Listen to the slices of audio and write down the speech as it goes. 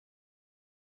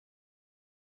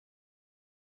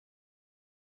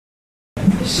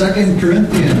2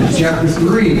 Corinthians chapter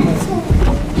 3. The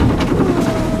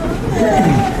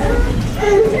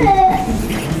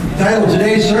title of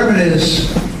today's sermon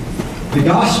is The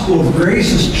Gospel of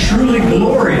Grace is Truly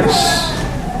Glorious.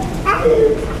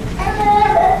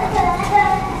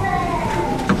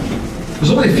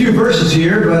 There's only a few verses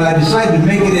here, but I decided to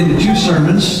make it into two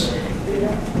sermons.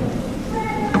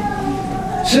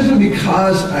 Simply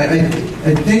because I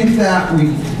think that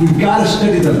we've got to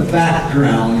study the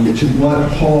background to what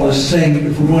Paul is saying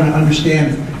if we want to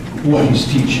understand what he's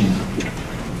teaching.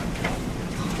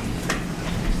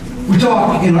 We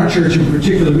talk, in our church in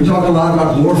particular, we talk a lot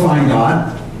about glorifying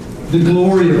God, the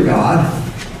glory of God,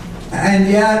 and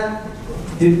yet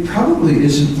it probably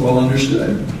isn't well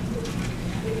understood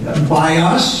by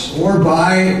us or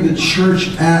by the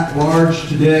church at large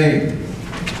today.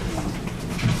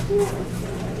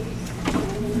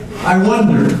 I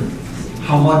wonder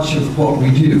how much of what we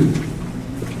do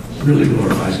really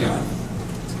glorifies God.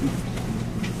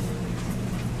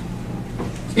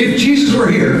 If Jesus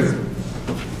were here,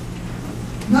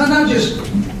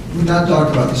 we're not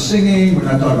talking about the singing, we're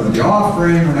not talking about the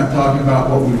offering, we're not talking about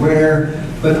what we wear,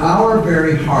 but our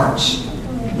very hearts,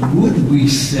 would we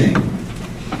sing?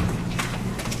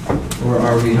 Or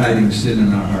are we hiding sin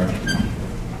in our heart?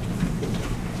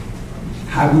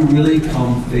 Have we really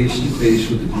come face to face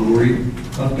with the glory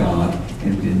of God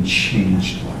and been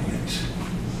changed by it?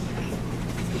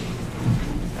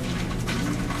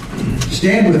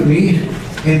 Stand with me,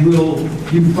 and you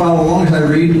can follow along as I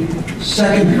read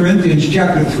 2 Corinthians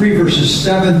chapter 3, verses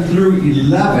 7 through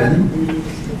 11.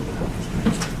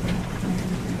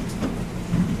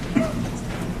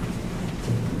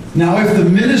 Now, if the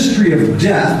ministry of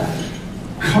death,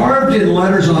 carved in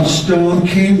letters on stone,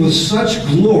 came with such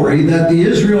glory that the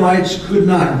Israelites could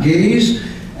not gaze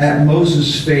at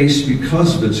Moses' face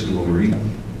because of its glory,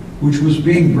 which was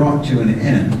being brought to an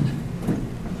end,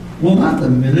 will not the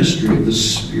ministry of the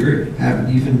Spirit have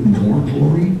even more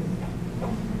glory?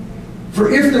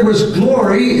 For if there was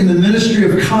glory in the ministry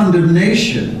of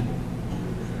condemnation,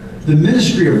 the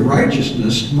ministry of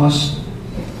righteousness must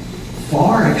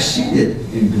far exceed it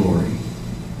in glory.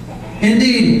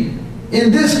 Indeed, in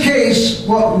this case,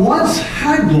 what once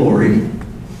had glory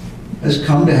has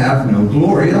come to have no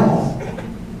glory at all,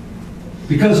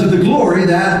 because of the glory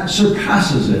that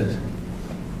surpasses it.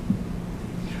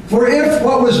 For if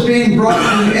what was being brought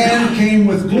to an end came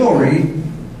with glory,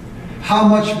 how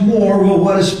much more will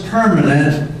what is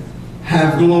permanent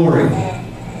have glory?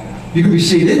 You can be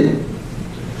seated.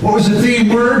 What was the theme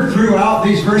word throughout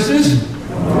these verses?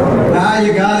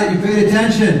 You got it. You paid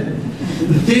attention.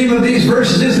 The theme of these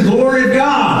verses is the glory of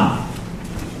God.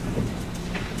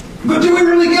 But do we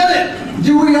really get it?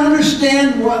 Do we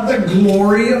understand what the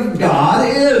glory of God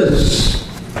is?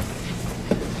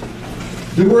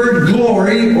 The word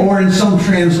glory, or in some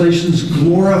translations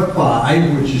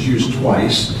glorified, which is used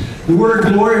twice, the word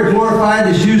glory or glorified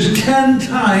is used 10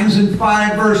 times in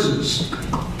 5 verses.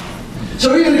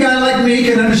 So even a guy like me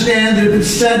can understand that if it's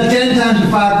said 10 times in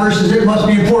 5 verses, it must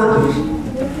be important.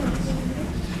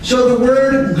 So the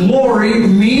word glory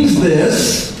means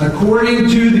this, according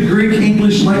to the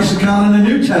Greek-English lexicon in the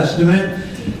New Testament,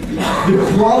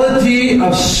 the quality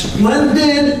of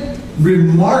splendid,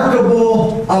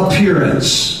 remarkable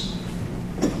appearance.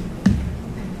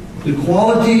 The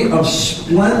quality of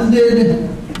splendid,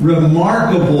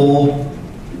 remarkable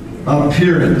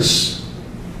appearance.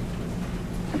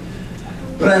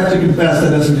 But I have to confess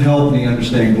that doesn't help me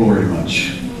understand glory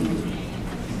much.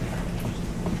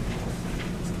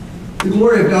 The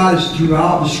glory of God is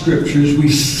throughout the Scriptures. We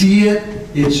see it.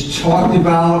 It's talked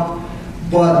about.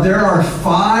 But there are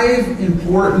 5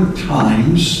 important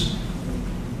times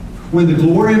when the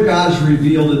glory of God is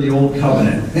revealed in the Old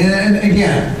Covenant. And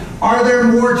again, are there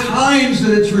more times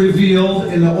that it's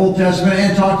revealed in the Old Testament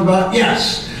and talked about?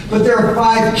 Yes. But there are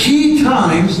 5 key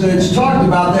times that it's talked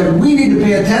about that we need to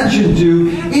pay attention to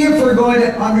if we're going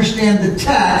to understand the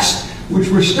text which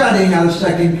we're studying out of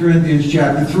 2 Corinthians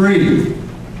chapter 3.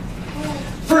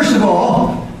 First of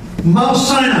all, Mount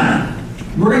Sinai.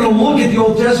 We're going to look at the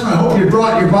Old Testament. I hope you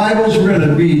brought your Bibles. We're going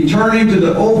to be turning to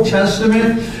the Old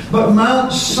Testament. But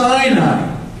Mount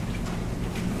Sinai,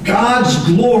 God's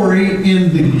glory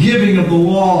in the giving of the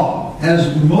law.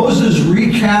 As Moses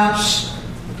recaps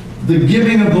the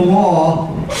giving of the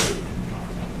law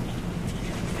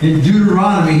in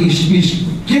Deuteronomy, he's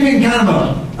giving kind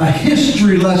of a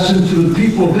history lesson to the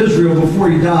people of Israel before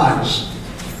he dies.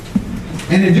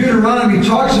 And in Deuteronomy, he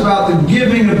talks about the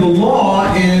giving of the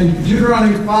law. In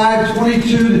Deuteronomy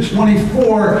 5:22 to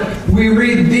 24, we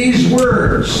read these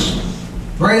words.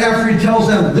 Right after he tells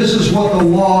them, this is what the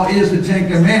law is, the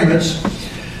Ten Commandments.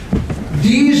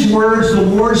 These words the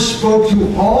Lord spoke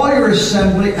to all your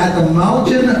assembly at the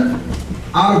mountain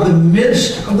out of the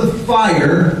midst of the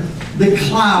fire, the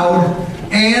cloud,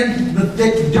 and the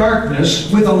thick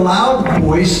darkness with a loud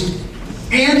voice,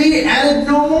 and he added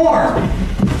no more.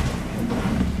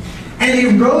 And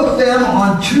he wrote them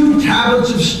on 2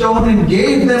 tablets of stone and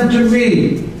gave them to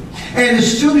me. And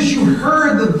as soon as you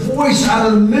heard the voice out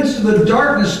of the midst of the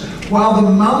darkness, while the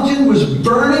mountain was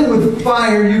burning with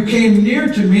fire, you came near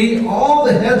to me, all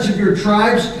the heads of your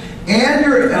tribes and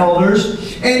your elders,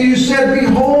 and you said,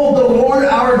 Behold, the Lord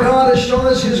our God has shown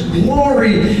us his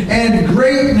glory and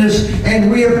greatness,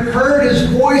 and we have heard his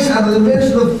voice out of the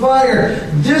midst of the fire.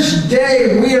 This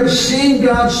day we have seen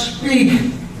God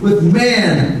speak with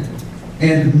man,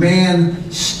 and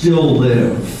man still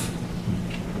live.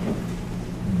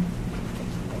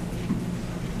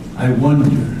 I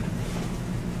wonder,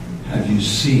 have you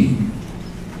seen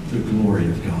the glory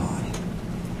of God?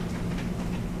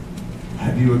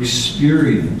 Have you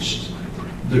experienced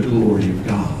the glory of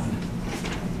God?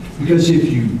 Because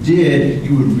if you did,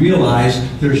 you would realize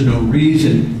there's no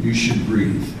reason you should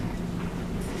breathe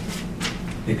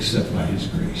except by his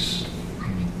grace.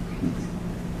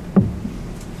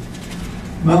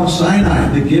 Mount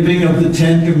Sinai, the giving of the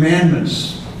 10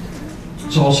 Commandments.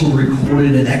 It's also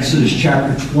recorded in Exodus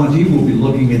chapter 20. We'll be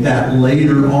looking at that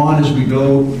later on as we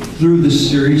go through this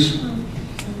series.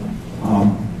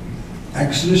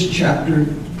 Exodus chapter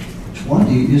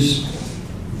 20 is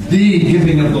the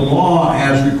giving of the law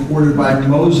as recorded by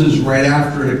Moses right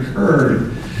after it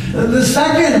occurred. The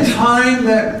second time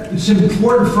that it's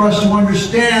important for us to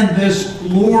understand this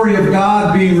glory of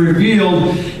God being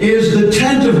revealed is the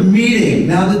tent of meeting.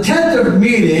 Now, the tent of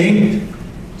meeting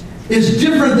is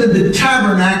different than the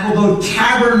tabernacle, though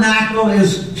tabernacle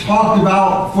is talked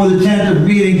about for the tent of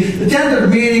meeting. The tent of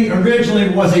meeting originally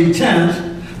was a tent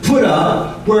put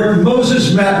up where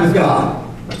Moses met with God.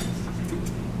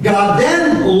 God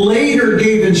then later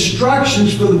gave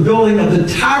instructions for the building of the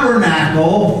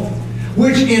tabernacle,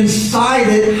 which inside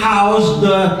it housed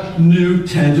the new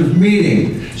tent of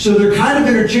meeting. So they're kind of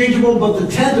interchangeable, but the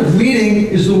tent of meeting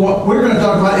is the one we're going to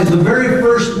talk about, is the very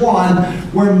first one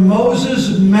where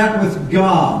Moses met with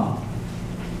God.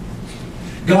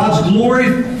 God's glory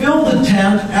filled the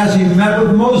tent as he met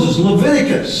with Moses.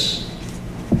 Leviticus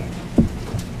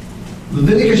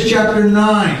chapter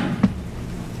 9.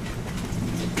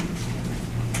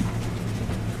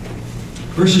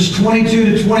 Verses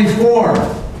 22 to 24.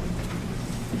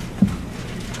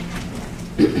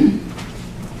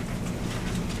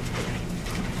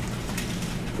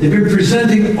 They've been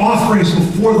presenting offerings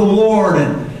before the Lord,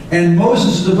 and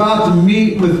Moses is about to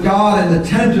meet with God in the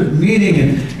tent of meeting.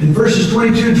 And in verses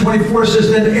 22 and 24 it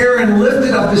says, Then Aaron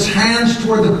lifted up his hands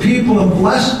toward the people and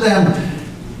blessed them.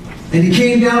 And he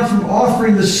came down from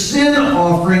offering the sin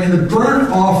offering and the burnt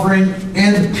offering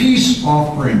and the peace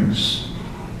offerings.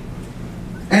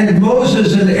 And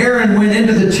Moses and Aaron went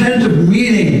into the tent of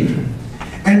meeting.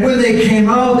 And when they came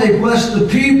out, they blessed the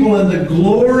people, and the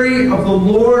glory of the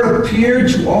Lord appeared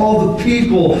to all the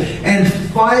people. And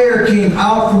fire came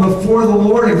out from before the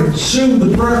Lord and consumed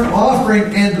the burnt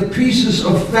offering and the pieces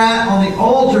of fat on the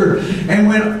altar. And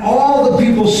when all the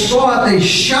people saw it, they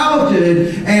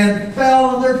shouted and fell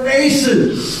on their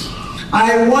faces.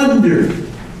 I wonder,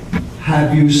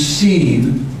 have you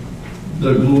seen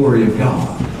the glory of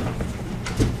God?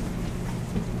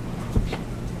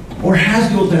 Or has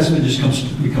the Old Testament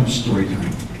just become story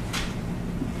time?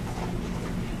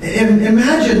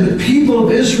 Imagine the people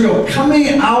of Israel coming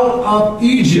out of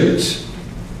Egypt,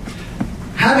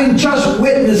 having just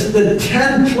witnessed the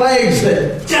 10 plagues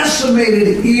that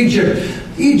decimated Egypt.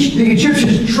 The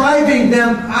Egyptians driving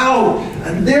them out,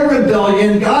 their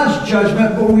rebellion, God's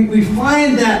judgment, but we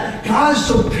find that God is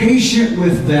so patient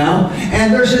with them,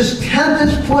 and there's this tent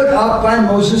that's put up by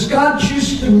Moses. God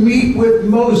chooses to meet with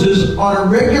Moses on a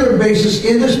regular basis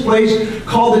in this place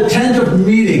called the tent of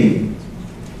meeting.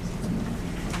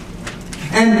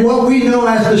 And what we know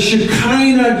as the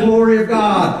Shekinah glory of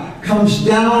God comes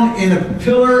down in a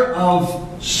pillar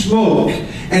of smoke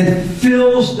and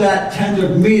fills that tent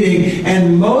of meeting,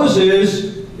 and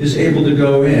Moses is able to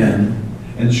go in,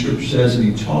 and the scripture says, and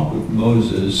he talked with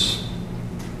Moses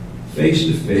face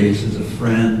to face as a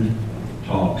friend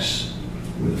talks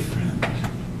with a friend.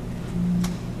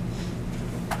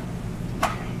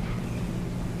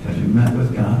 Have you met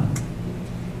with God?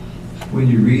 When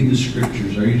you read the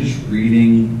scriptures, are you just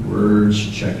reading words,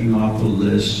 checking off a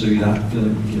list so you're not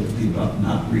feeling guilty about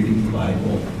not reading the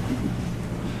Bible?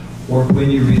 Or when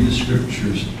you read the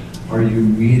scriptures, are you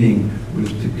meeting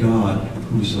with the God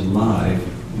who's alive,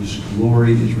 whose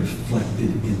glory is reflected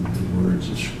in the words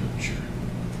of Scripture?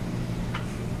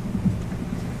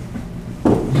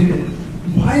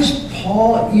 why is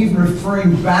Paul even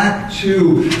referring back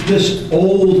to this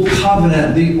old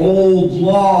covenant, the old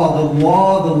law,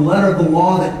 the letter of the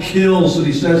law that kills, that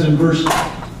he says in verse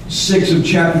 6 of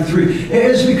chapter 3?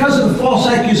 It's because of the false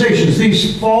accusations.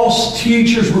 These false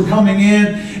teachers were coming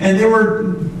in, and they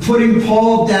were putting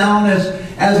Paul down as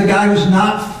a guy who's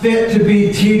not fit to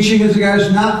be teaching, as a guy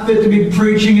who's not fit to be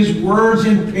preaching. His words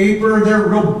in paper, they're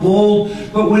real bold,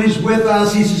 but when he's with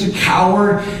us, he's just a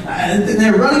coward. And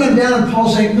they're running him down, and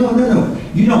Paul's saying, no,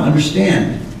 you don't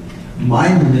understand.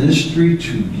 My ministry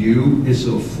to you is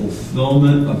a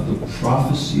fulfillment of the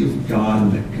prophecy of God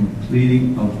and the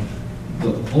completing of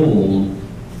the old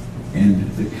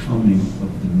and the coming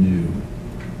of the new.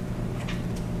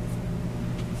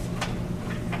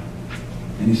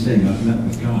 And he's saying, I've met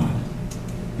with God,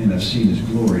 and I've seen his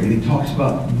glory. And he talks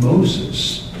about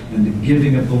Moses and the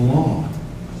giving of the law.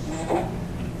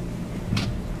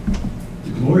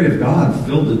 The glory of God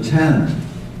filled the tent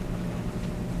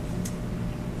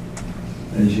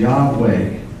as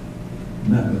Yahweh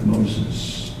met with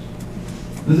Moses.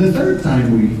 But the third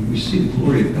time we see the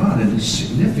glory of God, and it's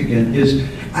significant, is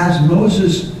as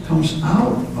Moses comes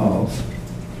out of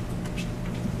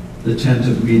the tent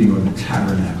of meeting, or the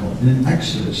tabernacle, in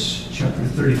Exodus chapter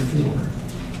 34.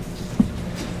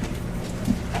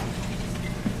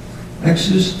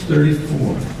 Exodus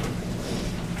 34,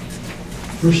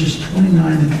 verses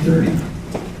 29 and 30.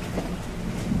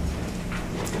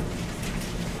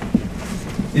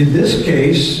 In this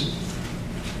case,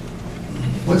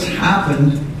 what's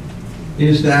happened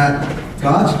is that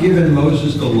God's given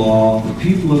Moses the law, the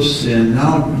people have sinned.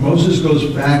 Now Moses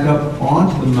goes back up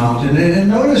onto the mountain. And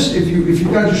notice, if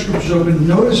you've got your scriptures open,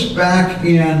 notice back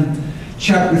in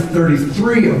chapter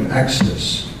 33 of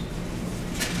Exodus.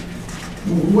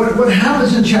 What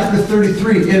happens in chapter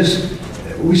 33 is,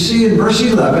 we see in verse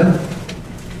 11,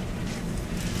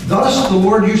 thus the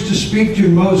Lord used to speak to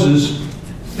Moses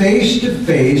face to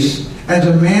face as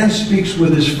a man speaks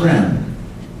with his friend.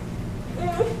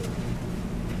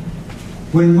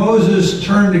 When Moses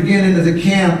turned again into the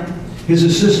camp, his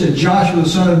assistant Joshua, the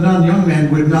son of Nun, young man,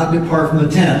 would not depart from the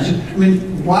tent. I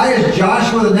mean, why is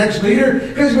Joshua the next leader?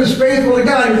 Because he was faithful to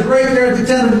God. He was right there at the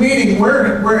tent of meeting.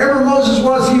 Wherever Moses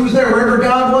was, he was there. Wherever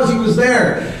God was, he was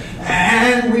there.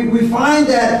 And we find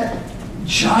that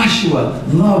Joshua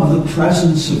loved the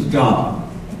presence of God.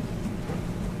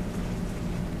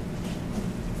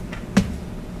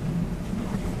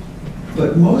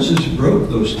 But Moses broke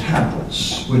those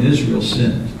tablets when Israel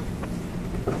sinned.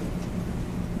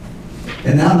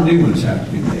 And now new ones have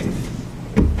to be made.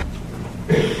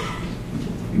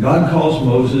 And God calls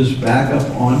Moses back up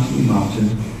onto the mountain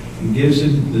and gives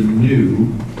him the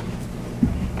new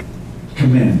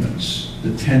commandments,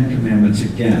 the 10 Commandments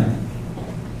again.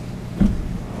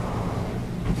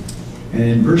 And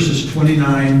in verses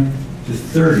 29 to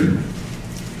 30,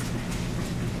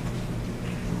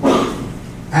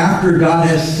 after God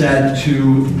has said to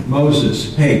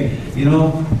Moses, hey,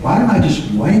 why don't I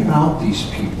just wipe out these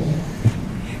people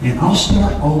and I'll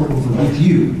start all over with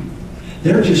you.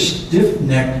 They're just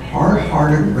stiff-necked,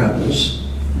 hard-hearted rebels,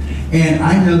 and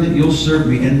I know that you'll serve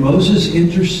me. And Moses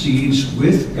intercedes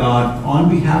with God on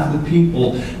behalf of the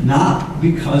people, not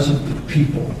because of the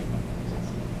people,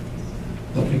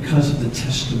 but because of the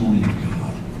testimony of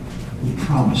God, who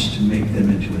promised to make them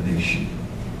into a nation.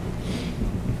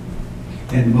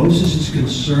 And Moses is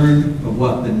concerned of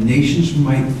what the nations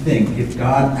might think if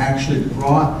God actually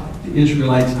brought the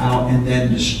Israelites out and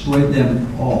then destroyed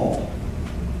them all,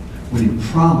 when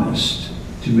he promised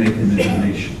to make them into a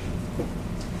nation.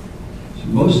 So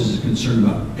Moses is concerned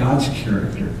about God's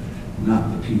character, not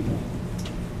the people.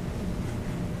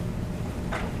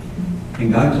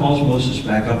 And God calls Moses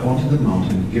back up onto the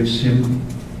mountain, gives him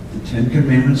the 10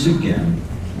 Commandments again,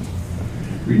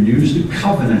 renews the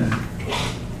covenant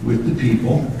with the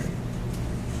people.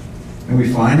 And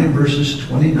we find in verses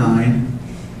 29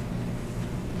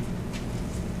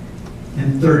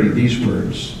 and 30 these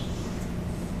words.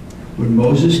 When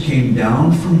Moses came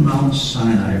down from Mount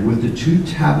Sinai with the 2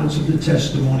 tablets of the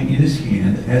testimony in his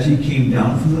hand, as he came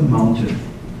down from the mountain,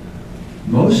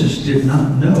 Moses did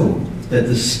not know that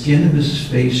the skin of his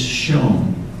face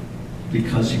shone,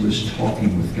 because he was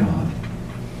talking with God.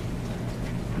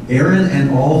 Aaron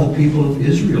and all the people of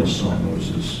Israel saw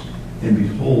Moses, and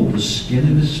behold, the skin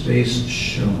of his face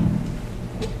shone,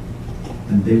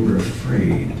 and they were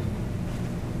afraid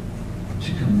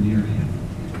to come near him.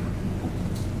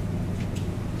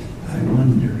 I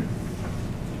wonder,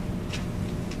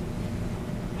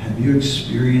 have you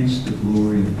experienced the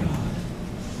glory of God?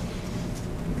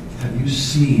 Have you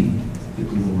seen the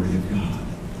glory of God?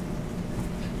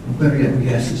 Well, better yet, we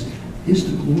ask this,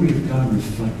 is the glory of God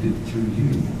reflected through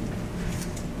you?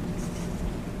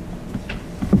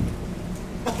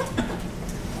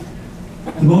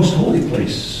 The most holy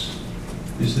place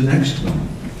is the next one.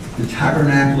 The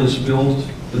tabernacle is built.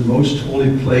 The most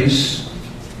holy place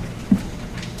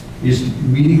is the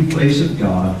meeting place of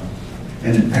God.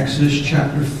 And in Exodus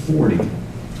chapter 40,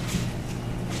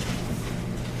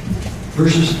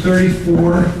 verses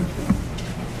 34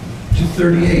 to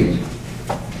 38.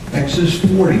 Exodus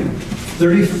 40,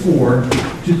 34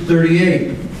 to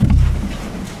 38.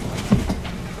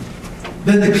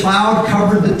 Then the cloud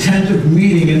covered the tent of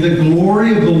meeting, and the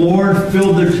glory of the Lord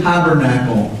filled the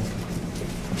tabernacle.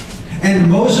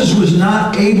 And Moses was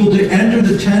not able to enter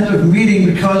the tent of meeting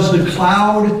because the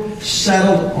cloud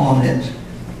settled on it.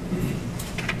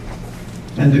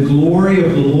 And the glory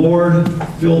of the Lord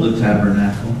filled the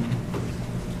tabernacle.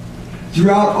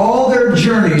 Throughout all their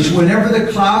journeys, whenever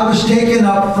the cloud was taken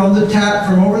up from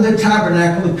over the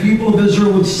tabernacle, the people of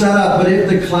Israel would set up. But if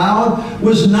the cloud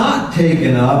was not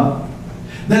taken up,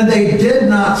 then they did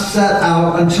not set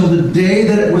out until the day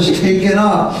that it was taken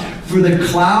up. For the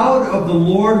cloud of the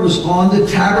Lord was on the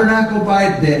tabernacle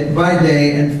by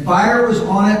day, and fire was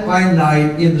on it by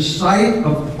night, in the sight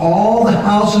of all the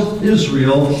house of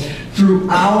Israel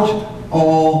throughout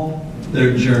all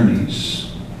their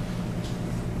journeys.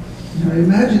 Now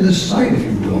imagine this sight, if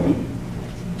you will.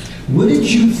 Wouldn't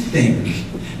you think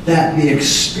that the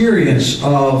experience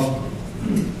of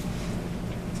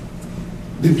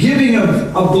the giving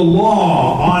of the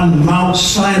law on Mount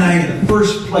Sinai in the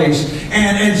first place,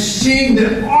 and seeing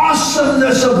the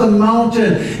awesomeness of the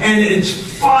mountain, and its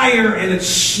fire, and its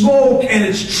smoke, and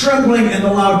its trembling, and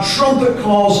the loud trumpet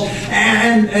calls,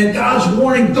 and God's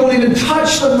warning, don't even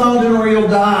touch the mountain or you'll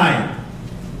die,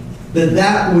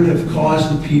 that would have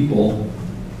caused the people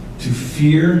to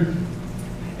fear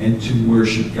and to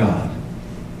worship God.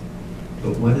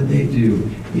 But what did they do?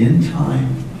 In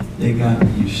time, they got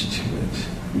used to it.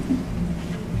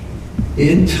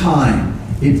 In time,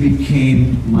 it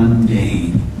became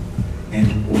mundane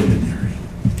and ordinary.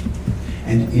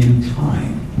 And in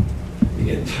time, they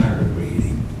get tired of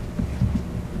waiting.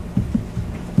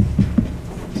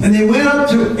 And they went up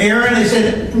to Aaron and they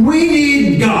said, we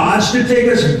need gods to take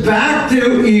us back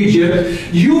to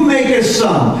Egypt. You make us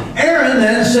some. Aaron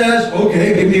then says,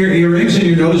 okay, give me your earrings and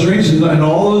your nose rings and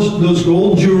all those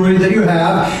gold jewelry that you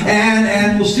have,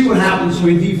 and we'll see what happens. So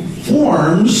he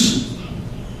deforms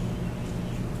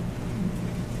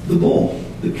the bull,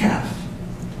 the calf,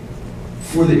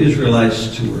 for the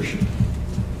Israelites to worship.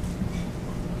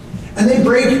 And they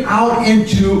break out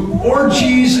into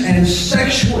orgies and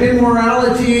sexual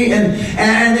immorality,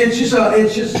 and it's just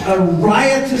a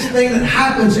riotous thing that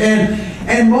happens.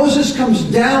 And Moses comes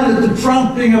down at the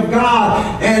prompting of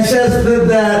God and says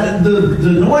that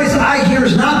the noise I hear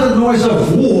is not the noise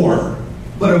of war,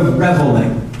 but of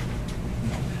reveling.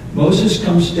 Moses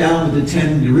comes down with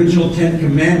the original 10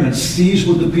 commandments, sees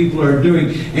what the people are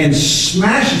doing, and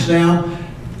smashes down,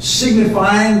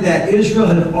 signifying that Israel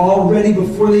had already,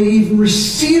 before they even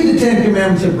received the 10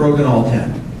 commandments, had broken all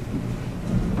 10.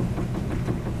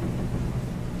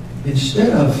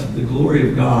 Instead of the glory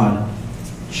of God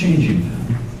changing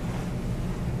them,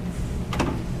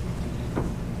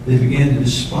 they began to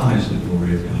despise the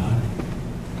glory of God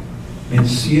and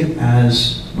see it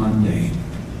as mundane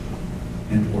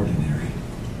and ordinary.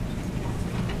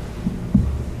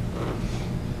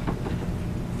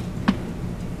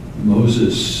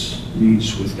 Moses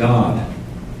meets with God,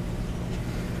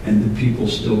 and the people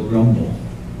still grumble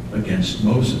against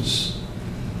Moses.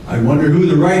 I wonder who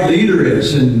the right leader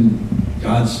is. And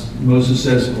Moses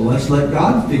says, well, let's let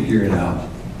God figure it out.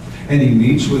 And he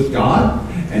meets with God,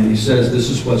 and he says, this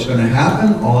is what's going to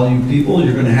happen. All you people,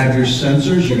 you're going to have your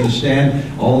censers. You're going to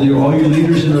stand, all your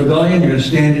leaders in rebellion, you're going to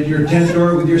stand at your tent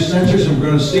door with your censers, and we're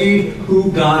going to see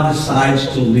who God decides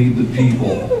to lead the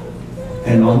people.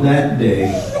 And on that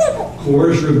day,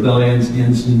 Korah's rebellion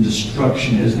ends in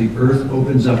destruction as the earth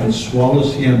opens up and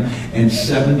swallows him, and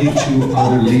 72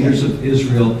 other leaders of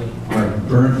Israel are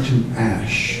burnt to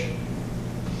ash.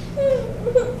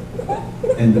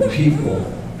 And the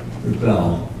people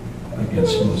rebel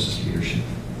against Moses' leadership.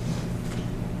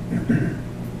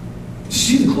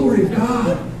 See the glory of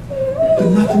God, but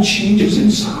nothing changes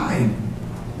inside.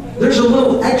 There's a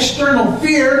little external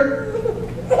fear.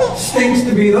 Stinks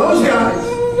to be those guys.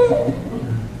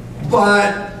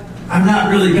 But I'm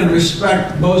not really going to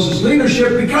respect Moses'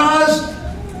 leadership because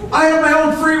I have my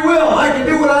own free will. I can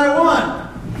do what I want.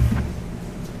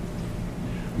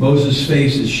 Moses'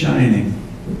 face is shining.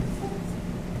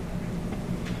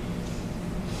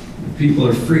 The people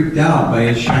are freaked out by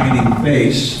his shining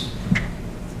face.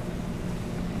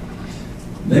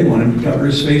 Aaron cover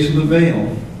his face with a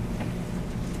veil.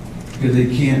 Because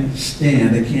they can't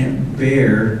stand, they can't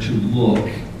bear to look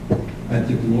at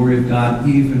the glory of God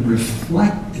even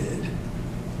reflected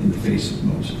in the face of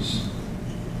Moses.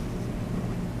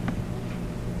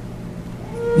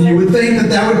 You would think that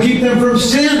that would keep them from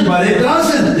sin, but it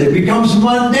doesn't. It becomes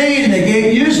mundane. They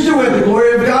get used to it. The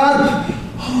glory of God,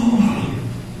 oh,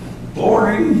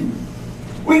 boring.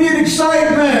 We need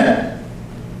excitement.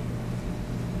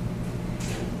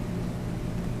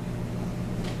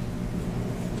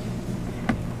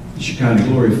 The Shekinah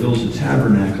glory fills the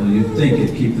tabernacle. You'd think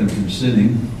it'd keep them from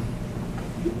sinning,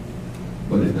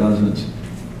 but it doesn't.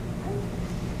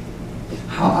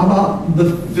 How about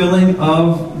the filling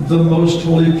of the most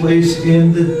holy place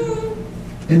in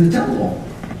the temple?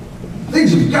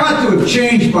 Things have got to have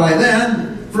changed by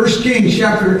then. 1 Kings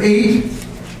chapter 8.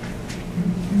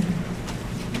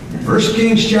 1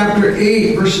 Kings chapter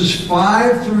 8, verses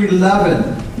 5 through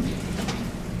 11.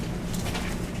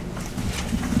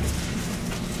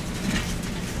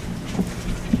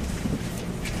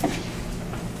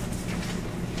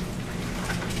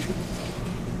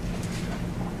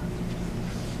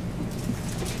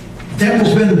 The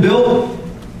temple's been built.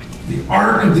 The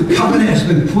Ark of the Covenant has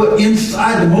been put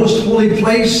inside the most holy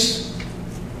place.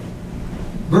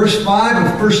 Verse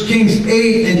 5 of 1 Kings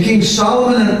 8, and King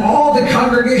Solomon and all the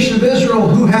congregation of Israel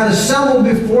who had assembled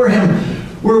before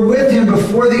him were with him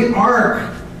before the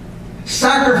ark,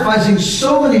 sacrificing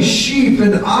so many sheep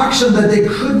and oxen that they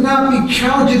could not be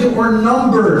counted or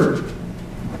numbered.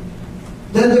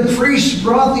 Then the priests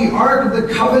brought the ark of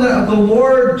the covenant of the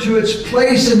Lord to its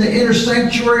place in the inner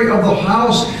sanctuary of the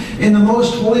house in the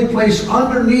most holy place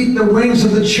underneath the wings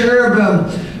of the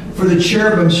cherubim. For the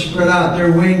cherubim spread out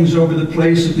their wings over the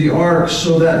place of the ark,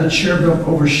 so that the cherubim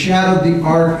overshadowed the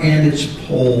ark and its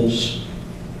poles.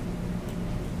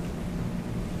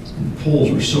 And the poles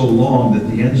were so long that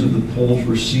the ends of the poles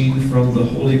were seen from the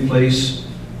holy place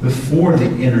before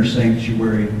the inner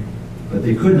sanctuary, but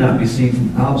they could not be seen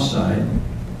from outside.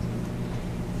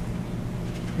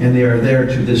 And they are there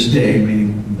to this day,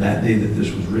 meaning that day that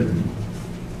this was written.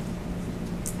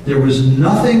 There was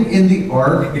nothing in the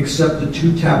ark except the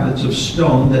 2 tablets of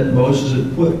stone that Moses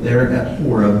had put there at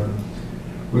Horeb,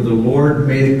 where the Lord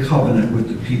made a covenant with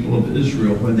the people of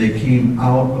Israel when they came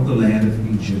out of the land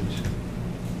of Egypt.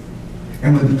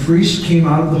 And when the priests came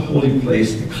out of the holy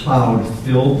place, the cloud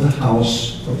filled the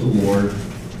house of the Lord,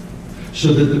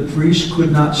 so that the priests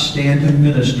could not stand to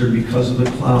minister because of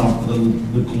the cloud.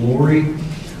 The glory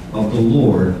of the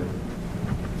Lord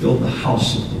filled the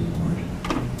house of the Lord.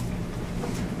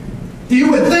 You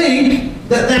would think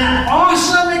that that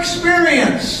awesome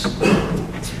experience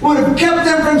would have kept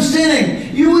them from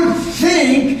sinning. You would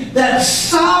think that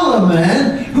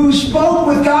Solomon, who spoke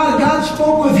with God and God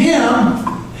spoke with him,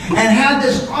 and had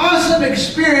this awesome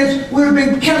experience, would have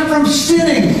been kept from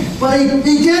sinning. But it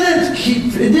didn't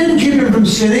keep him from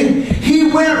sinning.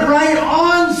 He went right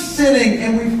on sinning.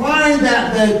 And we find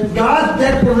that the God's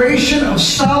declaration of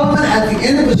Solomon at the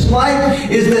end of his life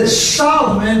is that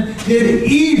Solomon did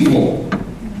evil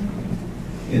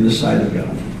in the sight of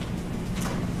God.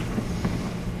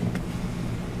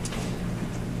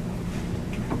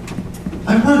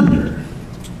 I wonder,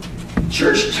 the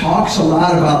church talks a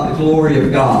lot about the glory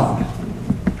of God.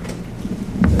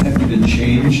 Have you been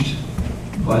changed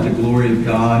by the glory of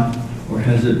God? Or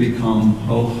has it become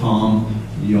ho-hum,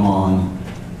 yawn?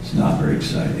 It's not very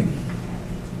exciting.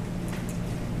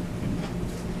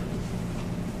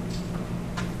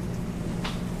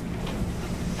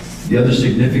 The other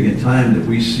significant time that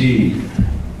we see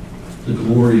the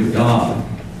glory of God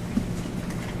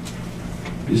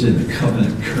is in the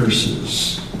covenant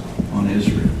curses on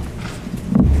Israel.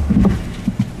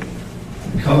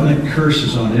 The covenant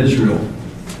curses on Israel.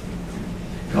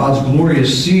 God's glory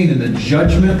is seen in the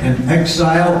judgment and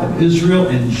exile of Israel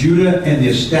and Judah and the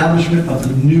establishment of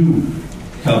the new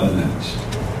covenant.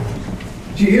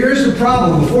 See, here's the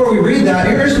problem. Before we read that,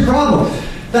 here's the problem.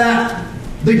 That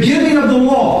the giving of the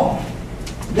law,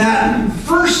 that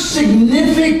first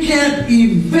significant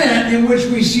event in which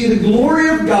we see the glory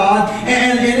of God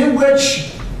and in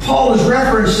which Paul is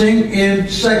referencing in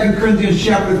 2 Corinthians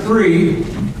chapter 3,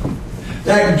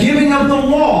 that giving of the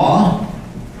law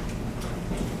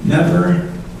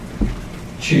never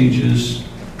changes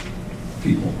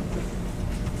people.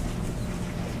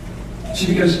 See,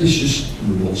 because it's just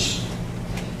rules.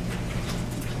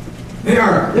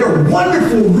 They're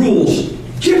wonderful rules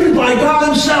given by God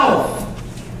himself.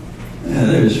 Yeah,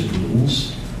 there's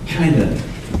rules. Kind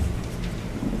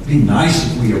of be nice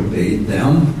if we obeyed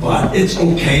them, but it's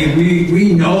okay.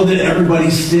 We know that everybody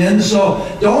sins,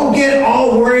 so don't get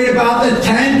all worried about the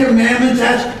 10 Commandments.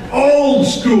 That's Old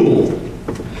school.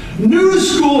 New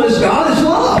school is God is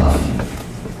love.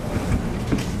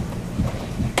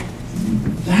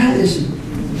 That is,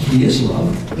 He is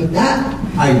love. But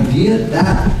that idea,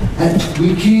 that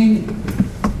tweaking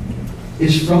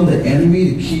is from the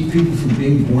enemy to keep people from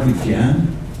being born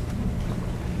again.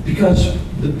 Because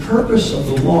the purpose of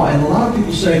the law, and a lot of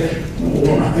people say,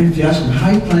 well, if you ask them, how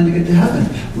do you plan to get to heaven?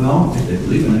 Well, if they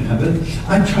believe in heaven,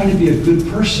 I'm trying to be a good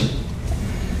person.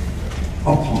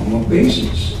 Upon what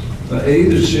basis?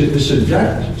 Either a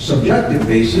subjective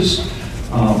basis,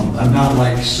 I'm not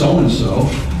like so-and-so,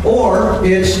 or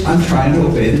it's I'm trying to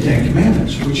obey the Ten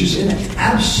Commandments, which is an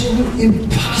absolute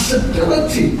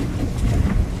impossibility.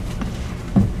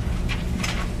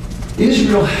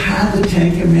 Israel had the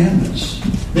Ten Commandments.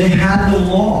 They had the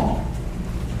law.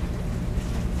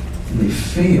 And they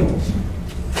failed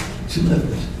to live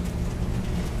it.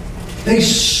 They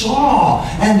saw,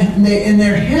 and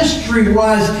their history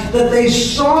was that they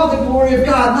saw the glory of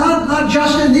God. Not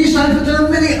just in these times, but there are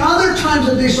many other times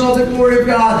that they saw the glory of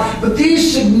God. But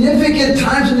these significant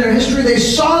times in their history, they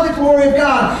saw the glory of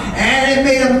God. And it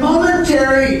made a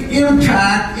momentary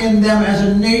impact in them as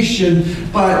a nation,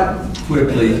 but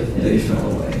quickly they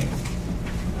fell away.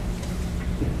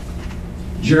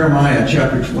 Jeremiah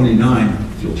chapter 29,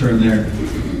 if you'll turn there.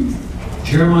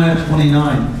 Jeremiah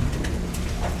 29.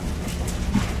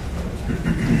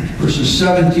 Verses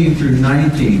 17 through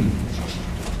 19.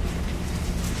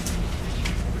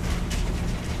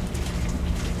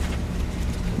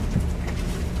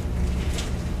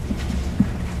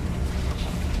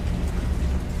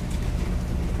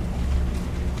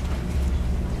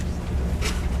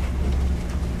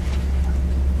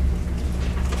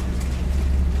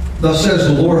 Thus says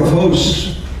the Lord of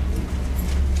hosts,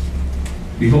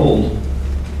 behold,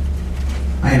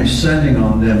 I am sending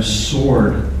on them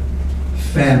sword,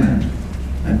 famine,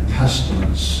 and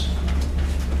pestilence.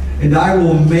 And I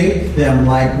will make them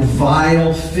like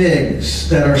vile figs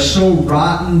that are so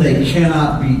rotten they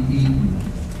cannot be eaten.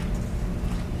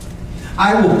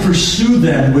 I will pursue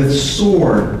them with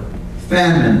sword,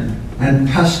 famine, and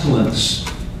pestilence,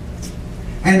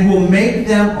 and will make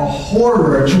them a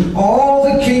horror to all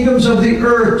the kingdoms of the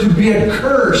earth, to be a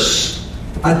curse,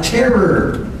 a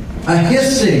terror, a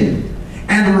hissing,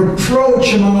 and a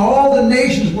reproach among all the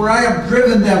nations where I have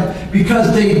driven them,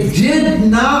 because they did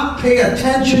not pay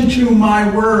attention to my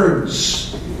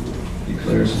words,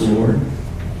 declares the Lord.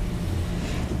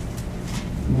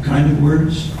 What kind of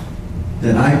words?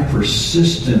 That I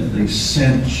persistently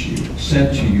sent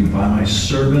to you by my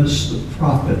servants the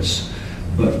prophets,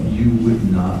 but you would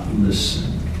not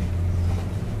listen,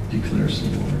 declares the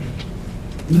Lord.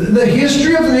 The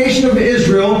history of the nation of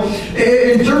Israel,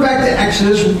 and turn back to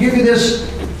Exodus, we'll give you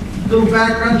this little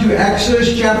background to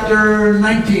Exodus chapter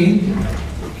 19.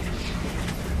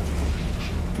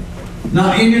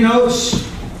 Not in your notes,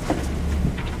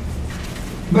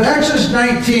 but Exodus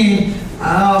 19,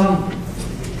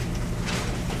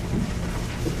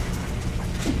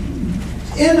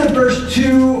 in the verse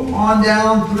 2 on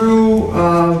down through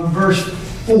verse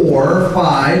 4,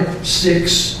 5,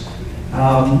 6,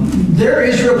 there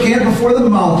Israel camped before the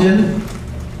mountain.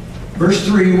 Verse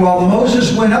 3, while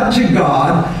Moses went up to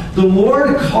God, the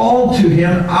Lord called to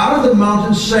him out of the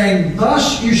mountain, saying,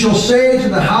 thus you shall say to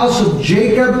the house of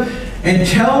Jacob, and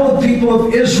tell the people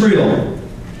of Israel,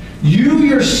 you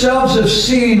yourselves have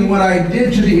seen what I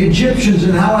did to the Egyptians,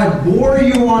 and how I bore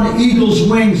you on eagle's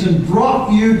wings and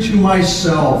brought you to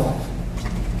myself.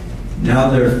 Now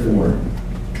therefore,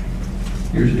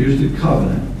 here's the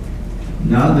covenant.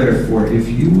 Now therefore, if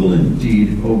you will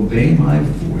indeed obey my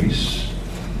voice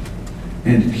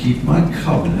and keep my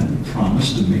covenant and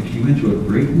promise to make you into a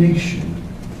great nation,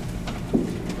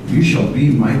 you shall be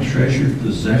my treasured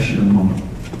possession among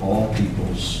all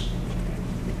peoples.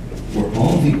 For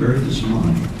all the earth is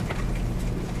mine,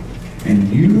 and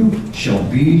you shall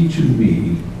be to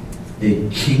me a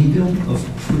kingdom of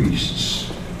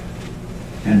priests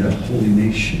and a holy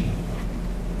nation.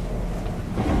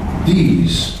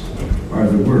 These are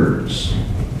the words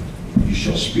you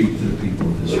shall speak to the people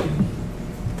of Israel.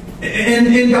 And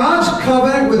in God's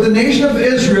covenant with the nation of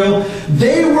Israel,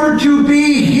 they were to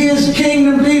be His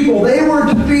kingdom people. They were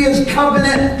to be His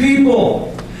covenant people.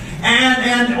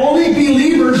 And only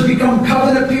believers become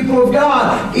covenant people of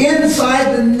God.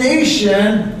 Inside the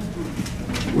nation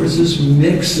was this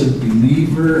mix of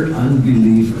believer,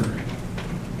 unbeliever.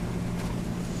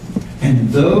 And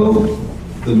though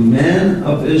the men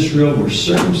of Israel were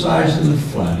circumcised in the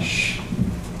flesh,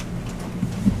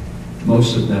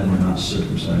 most of them were not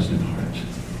circumcised in heart.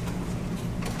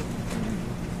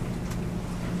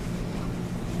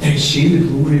 They seen the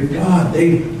glory of God.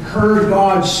 They heard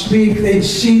God speak. They'd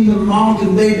seen the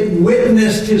mountain. They'd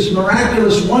witnessed His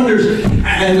miraculous wonders.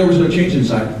 And there was no change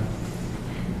inside.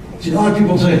 See, a lot of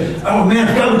people say, oh man,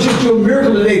 if God would just do a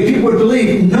miracle today, people would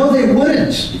believe. No, they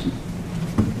wouldn't.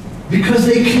 Because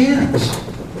they can't.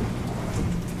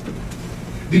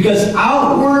 Because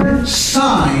outward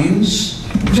signs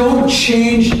don't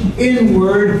change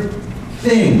inward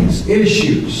things,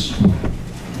 issues.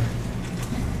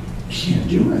 Can't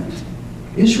do it.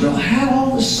 Israel had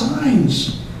all the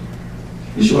signs.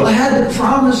 Israel had the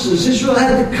promises. Israel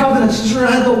had the covenants. Israel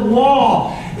had the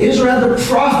law. Israel had the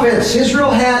prophets.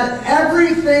 Israel had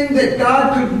everything that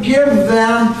God could give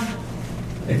them,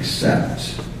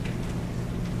 except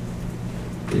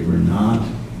they were not,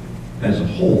 as a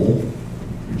whole,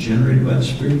 regenerated by the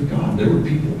Spirit of God. There were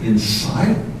people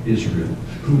inside Israel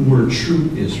who were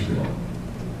true Israel,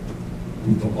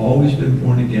 who've always been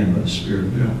born again by the Spirit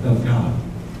of God.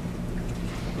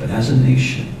 But as a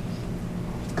nation,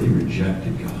 they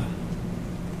rejected God.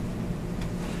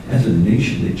 As a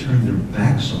nation, they turned their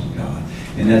backs on God.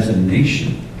 And as a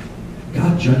nation,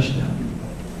 God judged them.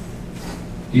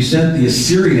 He sent the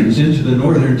Assyrians into the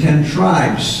northern 10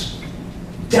 tribes,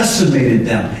 decimated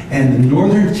them, and the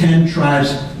northern 10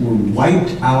 tribes were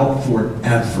wiped out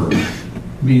forever,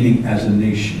 meaning as a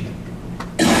nation.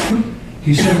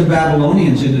 He sent the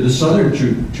Babylonians into the southern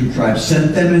two tribes,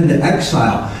 sent them into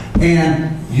exile,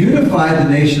 and unified the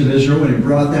nation of Israel when He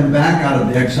brought them back out of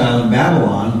the exile in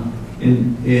Babylon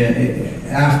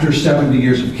after 70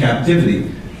 years of captivity.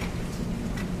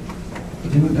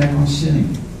 But they went back on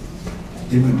sinning.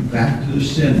 They went back to their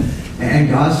sin. And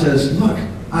God says, look,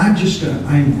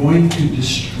 I'm going to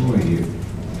destroy you.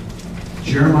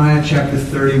 Jeremiah chapter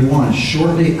 31,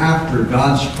 shortly after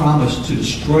God's promise to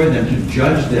destroy them, to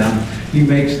judge them, He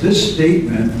makes this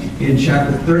statement in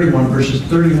chapter 31, verses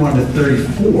 31 to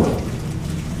 34.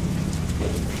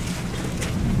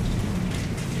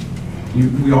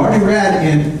 We already read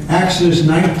in Exodus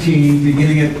 19,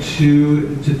 beginning at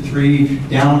 2 to 3,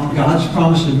 down God's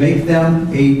promise to make them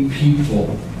a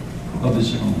people of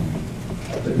His own.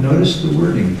 But notice the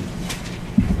wording.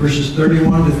 Verses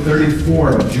 31 to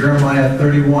 34 of Jeremiah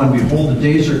 31. Behold, the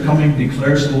days are coming,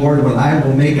 declares the Lord, when I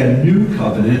will make a new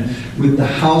covenant with the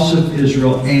house of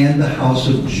Israel and the house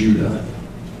of Judah.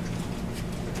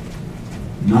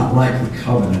 Not like the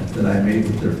covenant that I made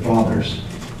with their fathers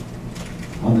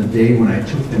on the day when I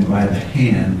took them by the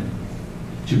hand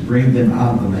to bring them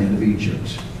out of the land of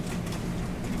Egypt.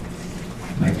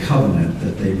 My covenant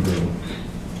that they broke.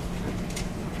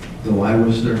 Though I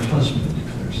was their husband,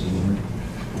 declares the Lord.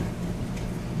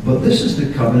 But this is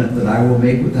the covenant that I will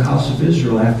make with the house of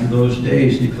Israel after those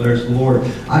days, declares the Lord.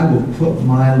 I will put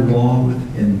my law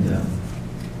within them,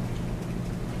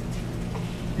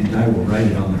 and I will write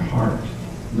it on their heart.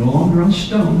 No longer on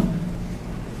stone,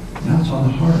 now it's on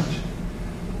the heart.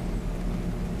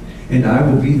 And I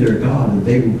will be their God, and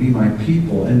they will be my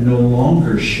people. And no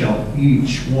longer shall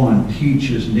each one teach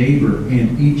his neighbor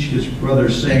and each his brother,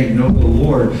 saying, know the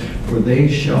Lord, for they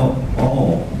shall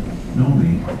all know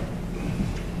me.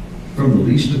 From the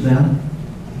least of them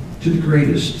to the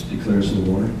greatest, declares the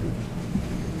Lord.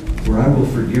 For I will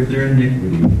forgive their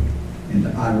iniquity, and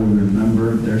I will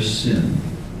remember their sin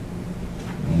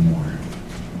no more.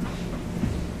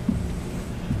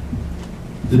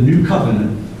 The new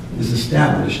covenant is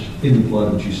established in the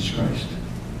blood of Jesus Christ.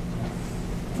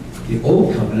 The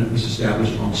old covenant was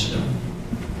established on stone.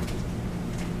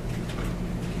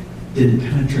 Didn't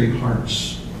penetrate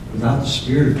hearts. Without the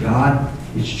Spirit of God,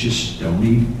 it's just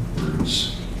stony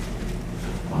words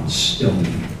on stony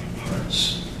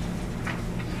hearts.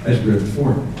 As we read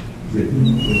before, written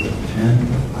with a pen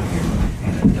of iron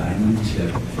and a diamond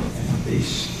tip, and they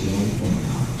still will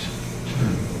not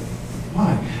turn.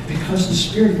 Why? Because the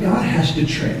Spirit of God has to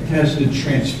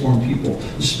transform people.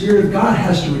 The Spirit of God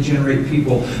has to regenerate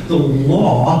people. The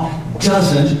law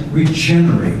doesn't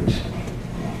regenerate.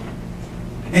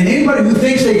 And anybody who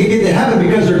thinks they can get to heaven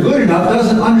because they're good enough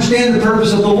doesn't understand the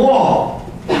purpose of the law.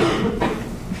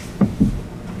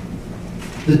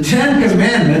 The 10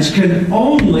 Commandments can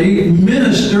only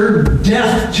minister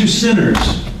death to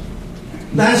sinners.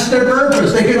 That's their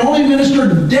purpose. They can only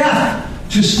minister death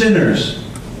to sinners.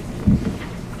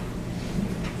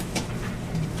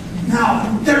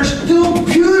 Now, there's still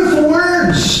beautiful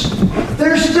words.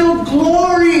 There's still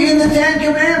glory in the 10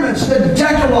 Commandments, the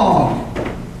Decalogue.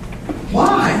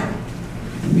 Why?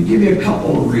 Let me give you a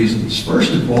couple of reasons.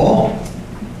 First of all,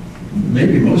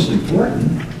 maybe most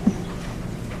important,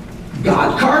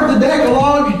 God carved the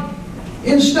Decalogue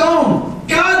in stone.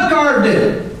 God carved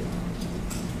it.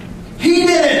 He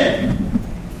did it.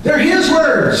 They're His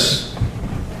words.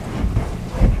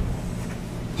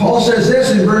 Paul says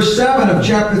this in verse 7 of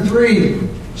chapter 3,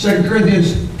 2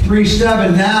 Corinthians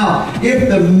 3:7. Now, if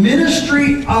the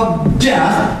ministry of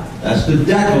death, that's the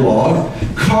Decalogue,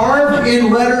 carved in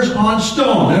letters on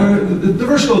stone. Now, the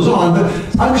verse goes on,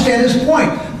 but understand this point.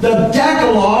 The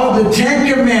Decalogue, the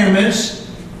Ten Commandments,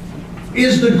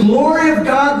 is the glory of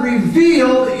God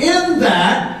revealed in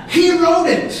that He wrote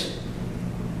it.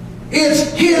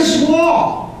 It's His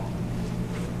law.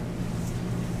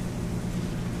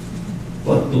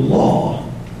 But the law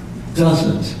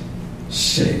doesn't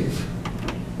save.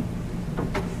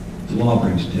 The law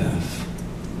brings death.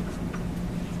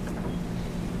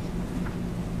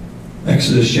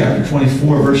 Exodus chapter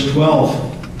 24, verse 12.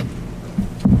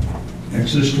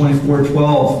 Exodus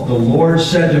 24:12. The Lord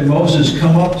said to Moses,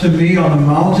 "Come up to me on the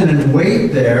mountain and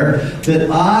wait there,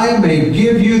 that I may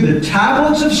give you the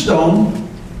tablets of stone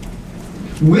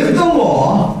with the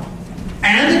law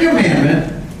and the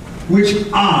commandment which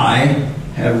I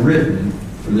have written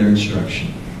for their instruction."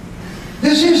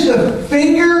 This is the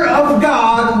finger of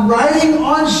God writing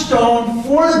on stone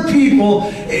for the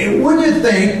people. Wouldn't you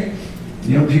think?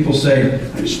 You know, people say,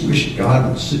 "I just wish God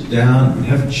would sit down and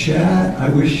have a chat. I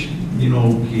wish,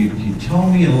 he'd tell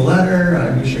me in a letter.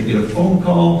 I wish I'd get a phone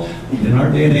call." In our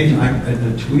day and age,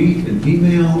 a tweet, an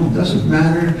email, it doesn't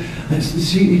matter.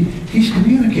 See, He's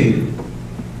communicated.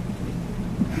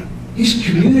 He's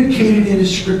communicated in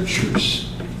His Scriptures.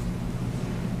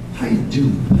 How you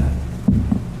doing with that?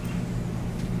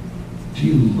 Do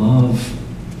you love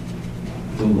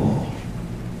the law?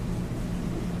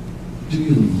 Do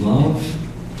you love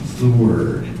the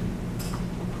Word?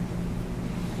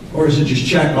 Or is it just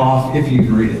check off if you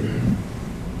can read it?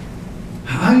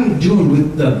 How are you doing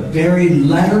with the very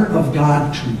letter of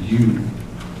God to you?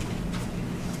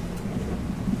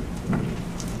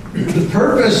 The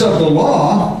purpose of the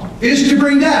law is to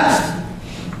bring death.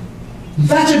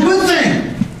 That's a good thing.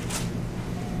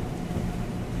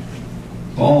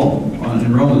 Paul,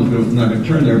 in Romans, we're not going to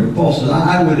turn there, but Paul says,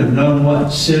 "I would have known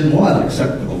what sin was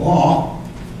except for the law.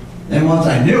 And once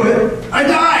I knew it, I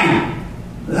died."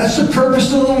 That's the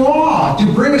purpose of the law, to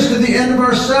bring us to the end of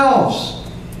ourselves.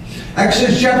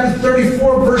 Exodus chapter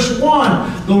 34, verse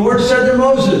 1, the Lord said to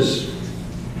Moses,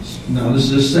 now this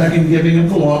is the second giving of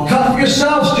the law, "Cut for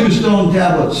yourselves 2 stone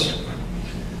tablets,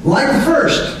 like the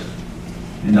first,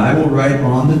 and I will write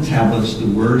on the tablets the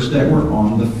words that were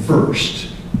on the first,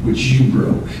 which you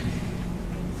broke."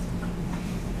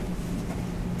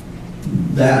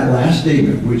 That last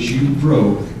statement, "which you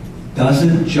broke,"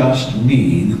 doesn't just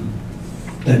mean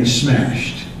that He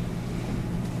smashed.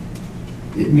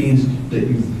 It means that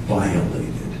you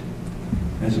violated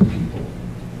as a people.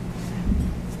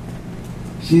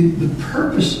 See, the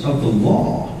purpose of the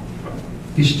law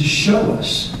is to show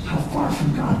us how far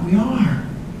from God we are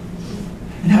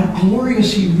and how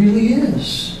glorious He really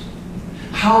is.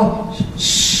 How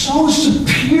so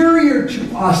superior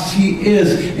to us He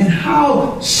is, and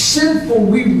how sinful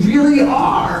we really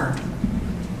are.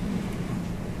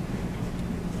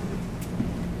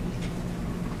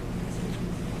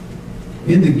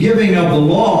 In the giving of the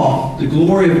law, the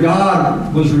glory of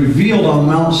God was revealed on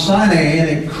Mount Sinai, and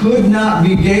it could not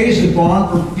be gazed upon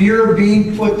for fear of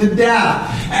being put to death.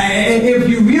 And if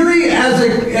you really, as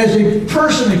a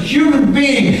person, a human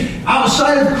being,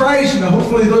 outside of Christ, and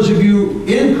hopefully those of you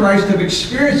in Christ have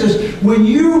experienced this, when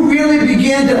you really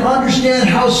begin to understand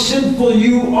how sinful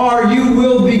you are, you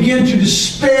will begin to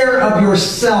despair of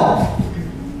yourself.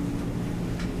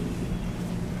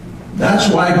 That's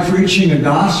why preaching a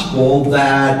gospel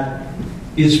that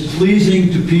is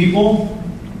pleasing to people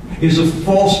is a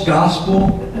false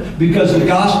gospel, because the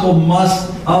gospel must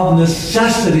of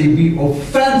necessity be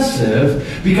offensive,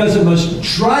 because it must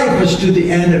drive us to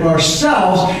the end of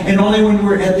ourselves, and only when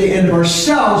we're at the end of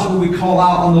ourselves will we call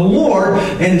out on the Lord,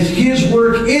 and it's His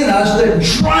work in us that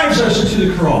drives us to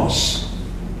the cross.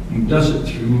 He does it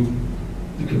through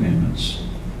the commandments.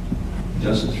 He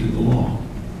does it through the law.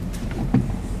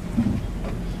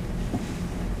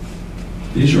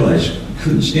 The Israelites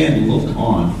couldn't stand to look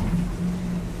on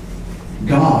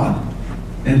God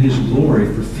and His glory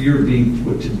for fear of being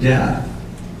put to death.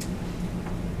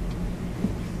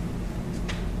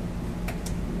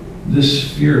 This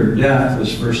fear of death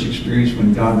was first experienced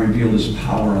when God revealed His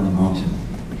power on the mountain.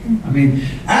 I mean,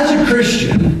 as a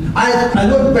Christian, I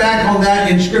look back on that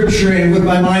in Scripture, and with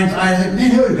my mind's eye, I think,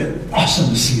 man, it would have been awesome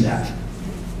to see that.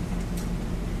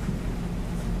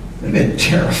 It would have been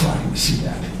terrifying to see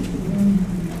that.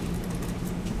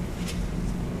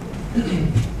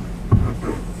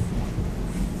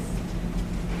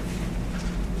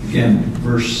 Again,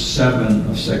 verse 7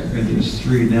 of 2 Corinthians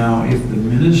 3, "Now if the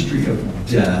ministry of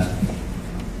death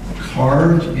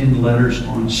carved in letters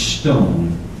on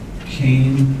stone,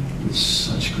 came with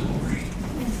such glory.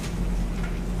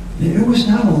 It was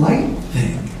not a light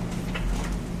thing.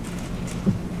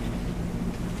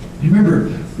 You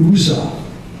remember Uzzah.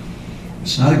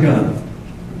 It's not a gun.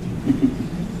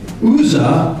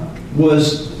 Uzzah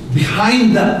was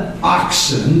behind the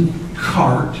oxen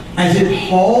cart as it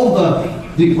hauled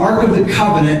the Ark of the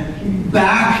Covenant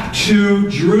back to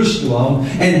Jerusalem,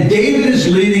 and David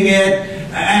is leading it,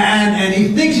 and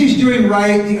he thinks he's doing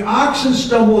right. The oxen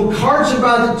stumble, the cart's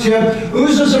about to tip.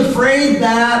 Uzzah's afraid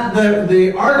that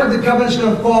the Ark of the Covenant is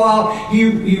going to fall out.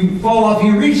 He fall off. He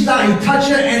reaches out, he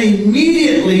touches it, and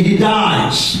immediately he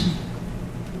dies.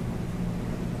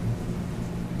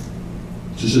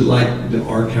 Does it like the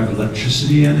ark have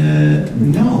electricity in it?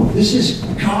 No. This is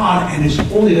God and His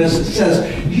holiness. It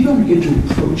says, you don't get to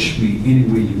approach me any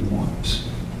way you want.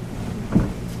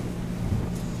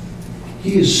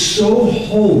 He is so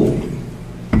holy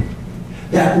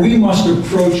that we must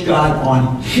approach God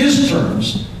on His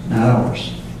terms, not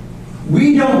ours.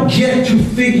 We don't get to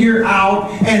figure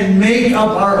out and make up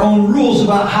our own rules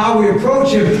about how we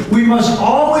approach Him. We must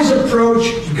always approach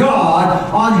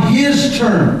God on His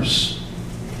terms.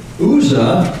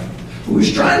 Uzzah, who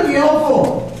was trying to be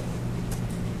helpful,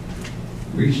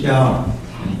 reached out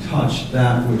and touched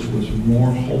that which was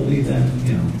more holy than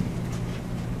him,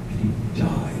 and he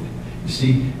died. You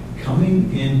see,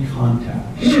 coming in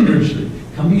contact, spiritually,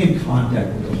 coming in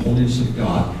contact with the holiness of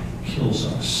God kills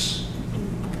us.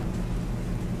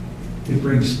 It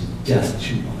brings death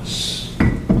to us.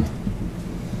 And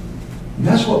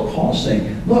that's what Paul's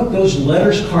saying. Look, those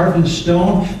letters carved in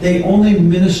stone, they only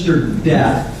minister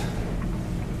death.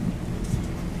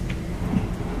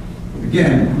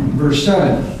 Again, verse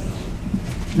 7.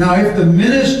 Now, if the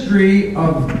ministry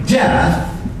of death,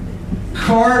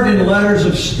 carved in letters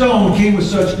of stone, came with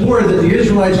such glory that the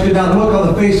Israelites could not look on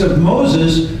the face of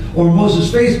Moses or Moses'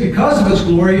 face because of its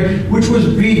glory, which was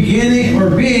beginning or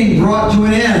being brought to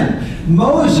an end.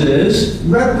 Moses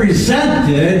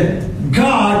represented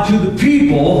God to the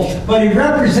people, but he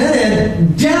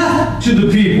represented death to the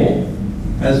people,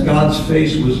 as God's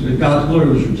glory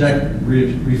was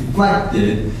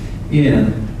reflected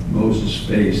in Moses'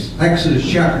 face. Exodus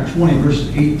chapter 20,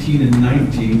 verses 18 and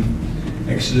 19.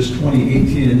 Exodus 20,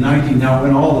 18 and 19. Now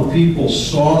when all the people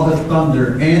saw the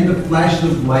thunder and the flashes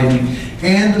of lightning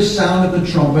and the sound of the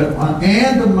trumpet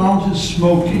and the mountain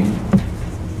smoking,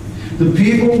 the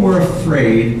people were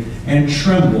afraid and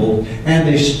trembled, and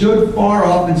they stood far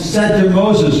off and said to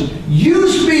Moses, "You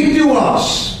speak to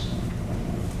us,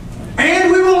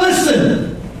 and we will listen."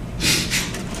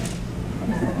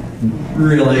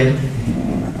 Really?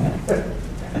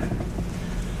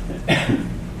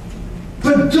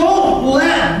 But don't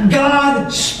let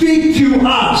God speak to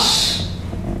us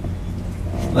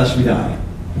lest we die.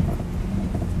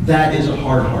 That is a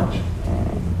hard heart.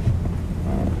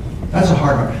 That's a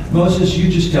hard heart. Moses, you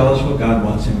just tell us what God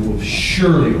wants and we'll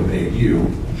surely obey you.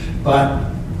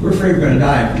 But we're afraid we're going to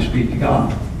die if we speak to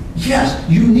God. Yes,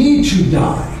 you need to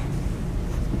die.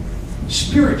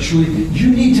 Spiritually,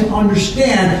 you need to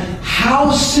understand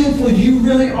how sinful you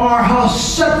really are, how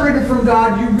separated from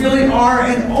God you really are,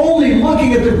 and only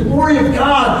looking at the glory of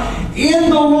God in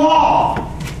the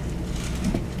law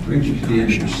brings you to the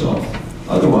end of yourself.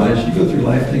 Otherwise, you go through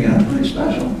life thinking, I'm pretty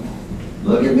special.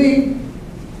 Look at me.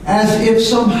 As if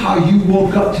somehow you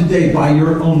woke up today by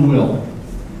your own will.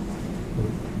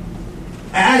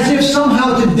 As if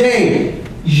somehow today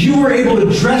you were able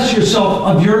to dress yourself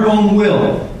of your own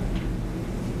will.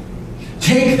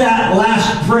 Take that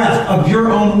last breath of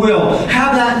your own will.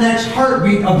 Have that next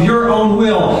heartbeat of your own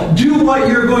will. Do what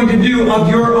you're going to do of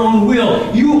your own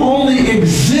will. You only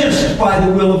exist by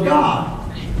the will of God.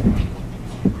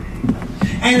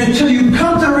 And until you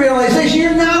come to the realization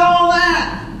you're not all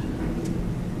that.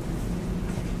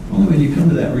 Only when you come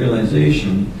to that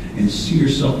realization and see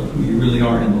yourself for who you really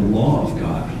are in the law of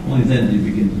God, only then do you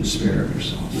begin to despair of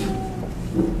yourself.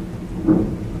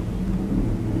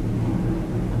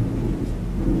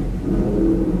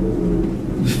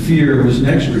 Fear was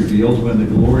next revealed when the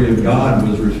glory of God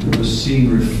was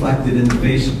seen reflected in the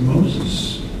face of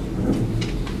Moses.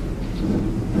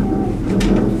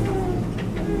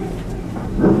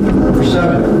 Verse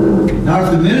 7. Now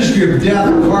if the ministry of death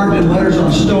carved in letters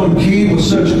on stone came with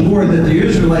such glory that the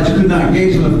Israelites could not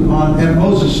gaze at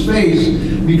Moses' face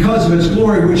because of its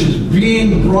glory, which is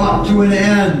being brought to an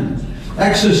end.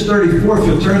 Exodus 34, if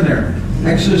you'll turn there.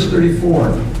 Exodus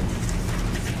 34.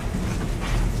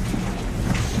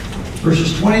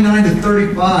 Verses 29 to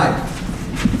 35.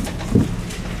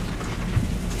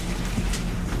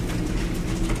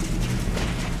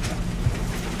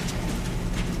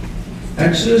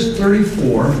 Exodus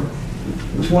 34,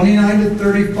 29 to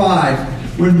 35.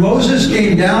 When Moses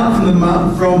came down from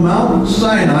Mount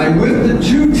Sinai with the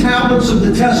 2 tablets of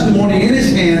the testimony in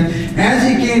his hand, as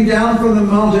he came down from the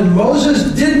mountain,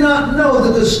 Moses did not know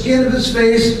that the skin of his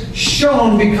face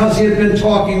shone because he had been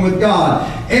talking with God.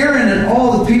 Aaron and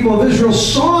all the people of Israel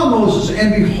saw Moses,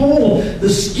 and behold, the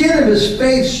skin of his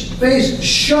face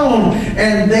shone,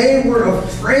 and they were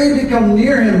afraid to come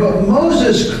near him. But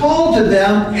Moses called to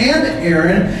them, and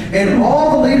Aaron, and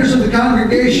all the leaders of the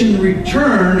congregation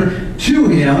returned to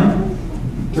him.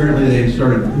 Apparently they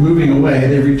started moving away.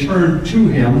 They returned to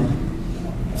him.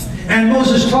 And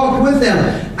Moses talked with them.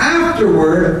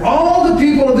 Afterward, all the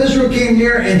people of Israel came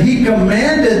near, and he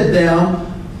commanded them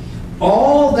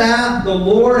all that the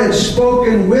Lord had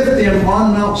spoken with him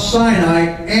on Mount Sinai.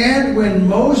 And when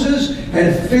Moses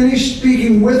had finished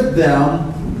speaking with them,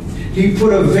 he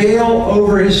put a veil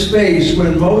over his face.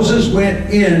 When Moses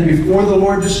went in before the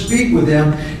Lord to speak with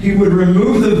him, he would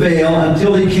remove the veil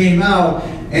until he came out.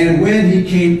 And when he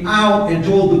came out and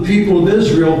told the people of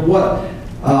Israel what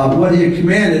he had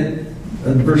commanded,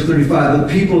 in verse 35,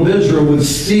 the people of Israel would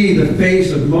see the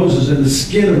face of Moses, and the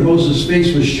skin of Moses'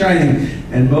 face was shining.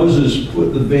 And Moses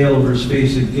put the veil over his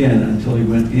face again until he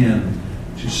went in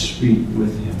to speak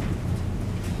with him.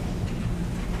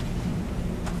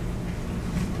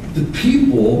 The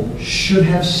people should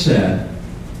have said,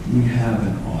 "We have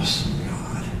an awesome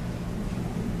God.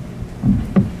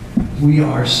 We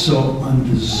are so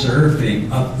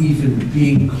undeserving of even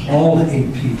being called a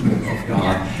people of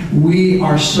God. We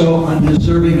are so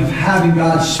undeserving of having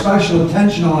God's special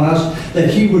attention on us that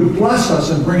He would bless us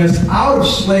and bring us out of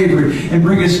slavery and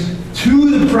bring us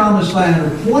to the promised land or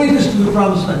point us to the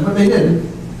promised land." But they didn't.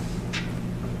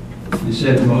 He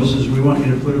said, "Moses, we want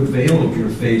you to put a veil over your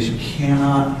face. You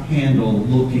cannot handle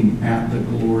looking at the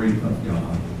glory of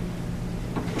God."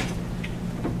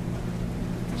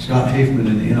 Scott Hafeman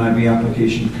in the NIV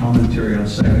application commentary on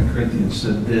 2 Corinthians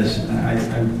said this, and I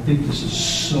think this is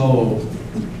so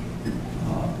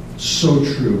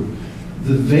true.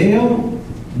 The veil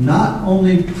not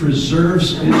only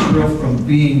preserves Israel from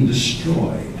being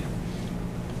destroyed,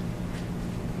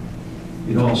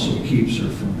 it also keeps her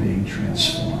from being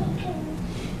transformed.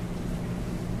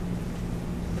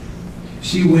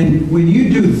 See, when you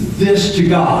do this to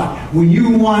God, when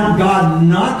you want God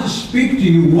not to speak to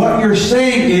you, what you're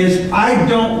saying is, "I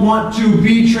don't want to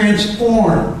be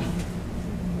transformed."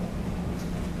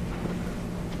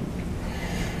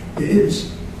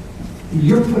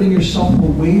 You're putting yourself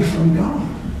away from God.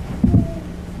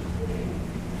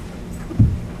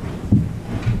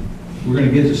 We're going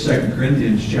to get to 2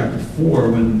 Corinthians chapter 4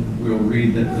 when we'll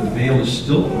read that the veil is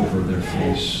still over their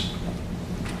face.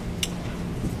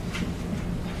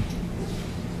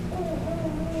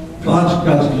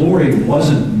 God's glory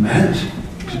wasn't meant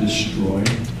to destroy,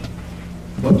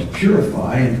 but to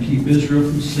purify and keep Israel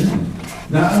from sinning.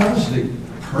 That was the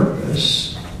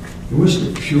purpose. It was to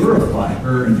purify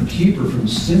her and to keep her from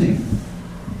sinning.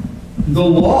 The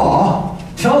law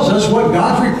tells us what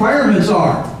God's requirements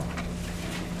are.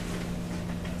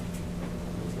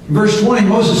 In verse 20,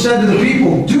 Moses said to the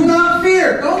people, "Do not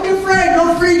fear. Don't be afraid.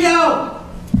 Don't freak out.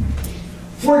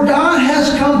 For God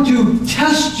has come to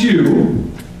test you,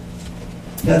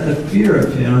 that the fear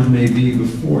of Him may be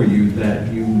before you,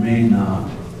 that you may not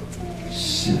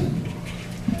sin."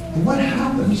 And what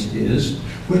happens is,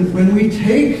 when we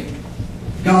take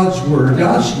God's Word,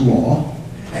 God's law,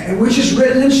 which is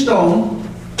written in stone,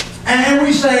 and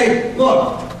we say,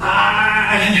 "Look,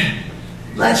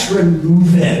 let's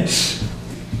remove it.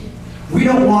 We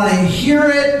don't want to hear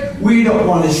it. We don't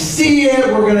want to see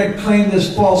it. We're going to claim this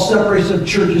false separation of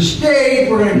church and state.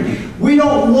 We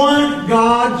don't want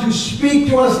God to speak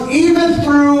to us even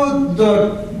through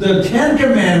the 10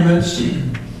 Commandments."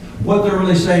 What they're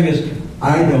really saying is,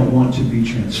 "I don't want to be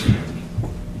transformed.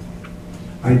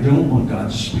 I don't want God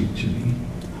to speak to me.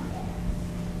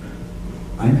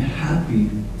 I'm happy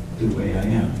the way I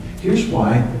am." Here's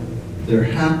why they're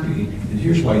happy, and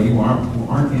here's why you who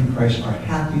aren't in Christ are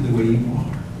happy the way you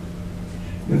are.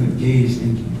 You haven't gazed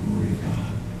into the glory of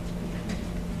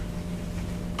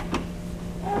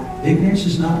God. Ignorance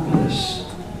is not bliss.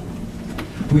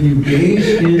 When you gaze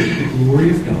into the glory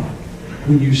of God,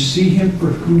 when you see Him for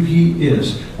who He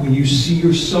is, when you see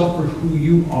yourself for who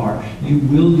you are, you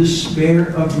will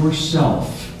despair of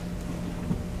yourself,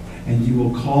 and you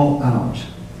will call out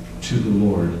to the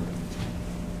Lord.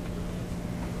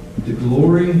 The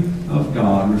glory of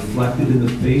God reflected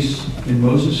in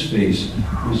Moses' face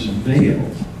was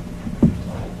veiled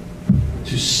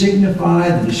to signify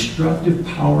the destructive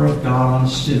power of God on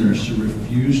sinners who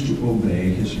refuse to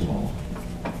obey His law.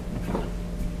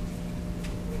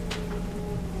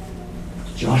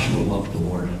 Joshua loved the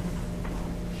Lord.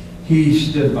 He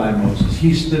stood by Moses.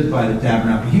 He stood by the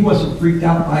tabernacle. He wasn't freaked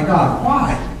out by God.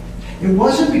 Why? It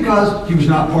wasn't because he was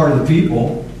not part of the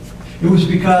people. It was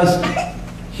because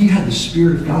he had the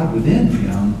Spirit of God within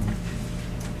him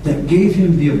that gave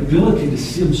him the ability to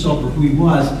see himself for who he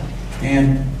was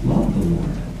and love the Lord.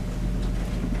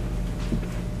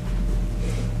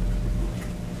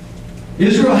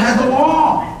 Israel had the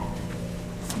law.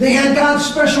 They had God's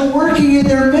special working in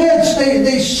their midst.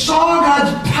 They saw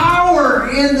God's power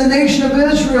in the nation of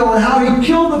Israel and how He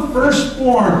killed the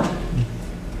firstborn.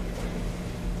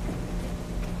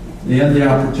 They had the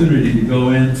opportunity to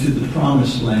go into the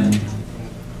promised land.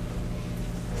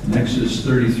 In Exodus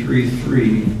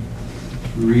 33:3,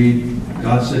 we read,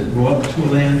 God said, "Go up to a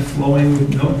land flowing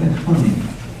with milk and honey.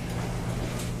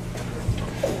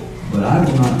 But I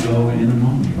will not go in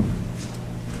among you,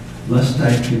 lest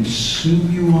I consume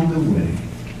you on the way.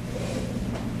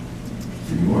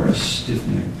 For you are a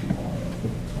stiff-necked people."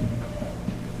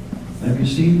 Have you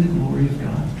seen the glory of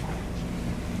God?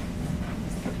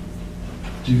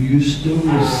 Do you still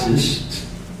resist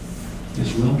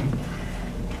His will?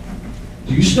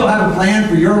 Do you still have a plan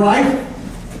for your life?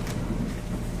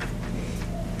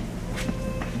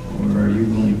 Or are you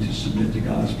willing to submit to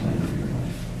God's plan for your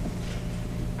life?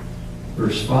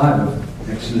 Verse 5 of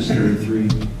Exodus 33.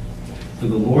 For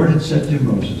the Lord had said to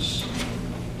Moses,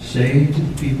 "Say to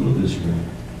the people of Israel,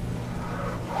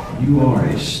 you are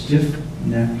a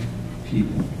stiff-necked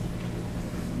people.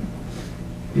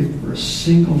 If for a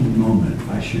single moment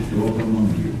I should go up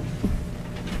among you,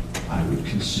 I would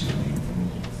consume you."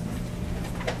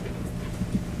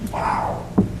 Wow.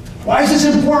 Why is this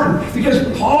important?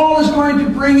 Because Paul is going to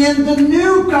bring in the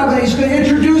new covenant. He's going to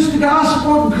introduce the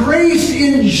gospel of grace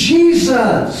in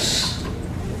Jesus,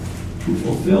 who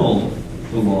fulfilled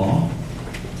the law,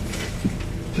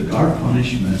 took our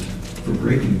punishment for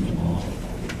breaking the law,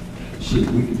 so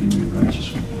that we could be made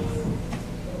righteous with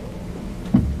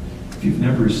God. If you've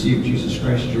never received Jesus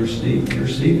Christ as your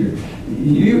Savior,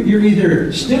 you're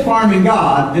either stiff-arming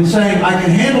God and saying, "I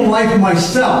can handle life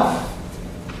myself,"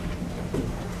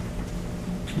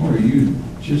 or you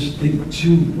just think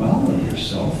too well of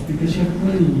yourself because you haven't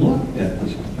really looked at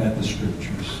the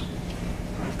Scriptures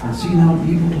and seen how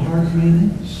evil the heart of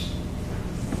man is.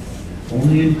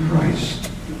 Only in Christ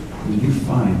will you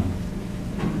find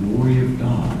the glory of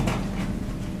God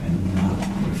and not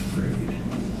be afraid.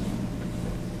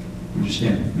 Would you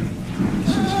stand with me?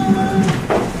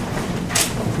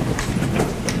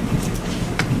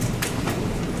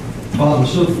 Father, we're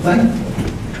so thankful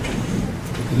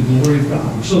for the glory of God.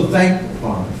 We're so thankful,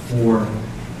 Father, for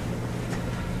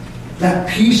that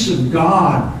peace of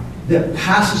God that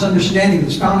passes understanding,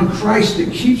 that's found in Christ,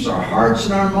 that keeps our hearts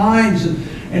and our minds.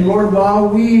 And Lord, while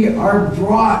we are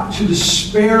brought to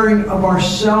despairing of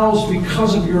ourselves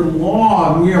because of your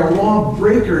law, and we are law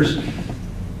breakers,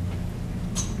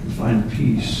 we find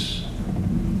peace,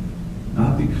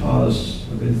 not because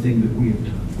of anything that we have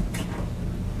done,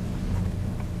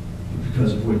 but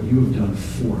because of what you have done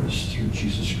for us through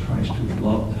Jesus Christ, who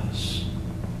loved us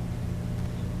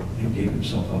and gave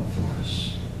himself up for us.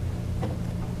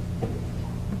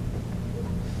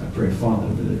 I pray, Father,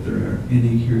 that if there are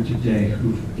any here today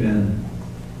who've been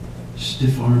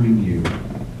stiff-arming you,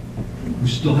 who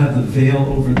still have the veil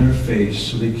over their face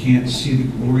so they can't see the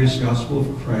glorious gospel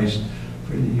of Christ,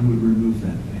 pray that you would remove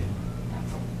that veil,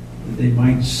 that they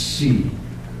might see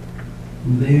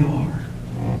who they are,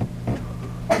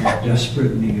 in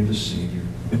desperate need of a Savior.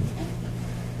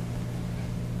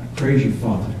 I praise you,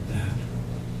 Father, that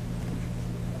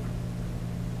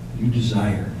you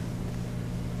desire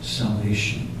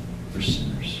salvation for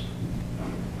sinners.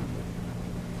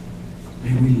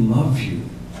 May we love you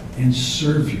and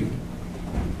serve you,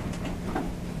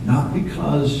 not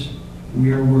because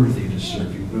we are worthy to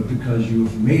serve you, but because you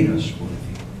have made us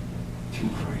worthy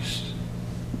through Christ.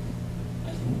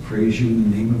 We'll praise you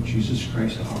in the name of Jesus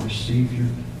Christ, our Savior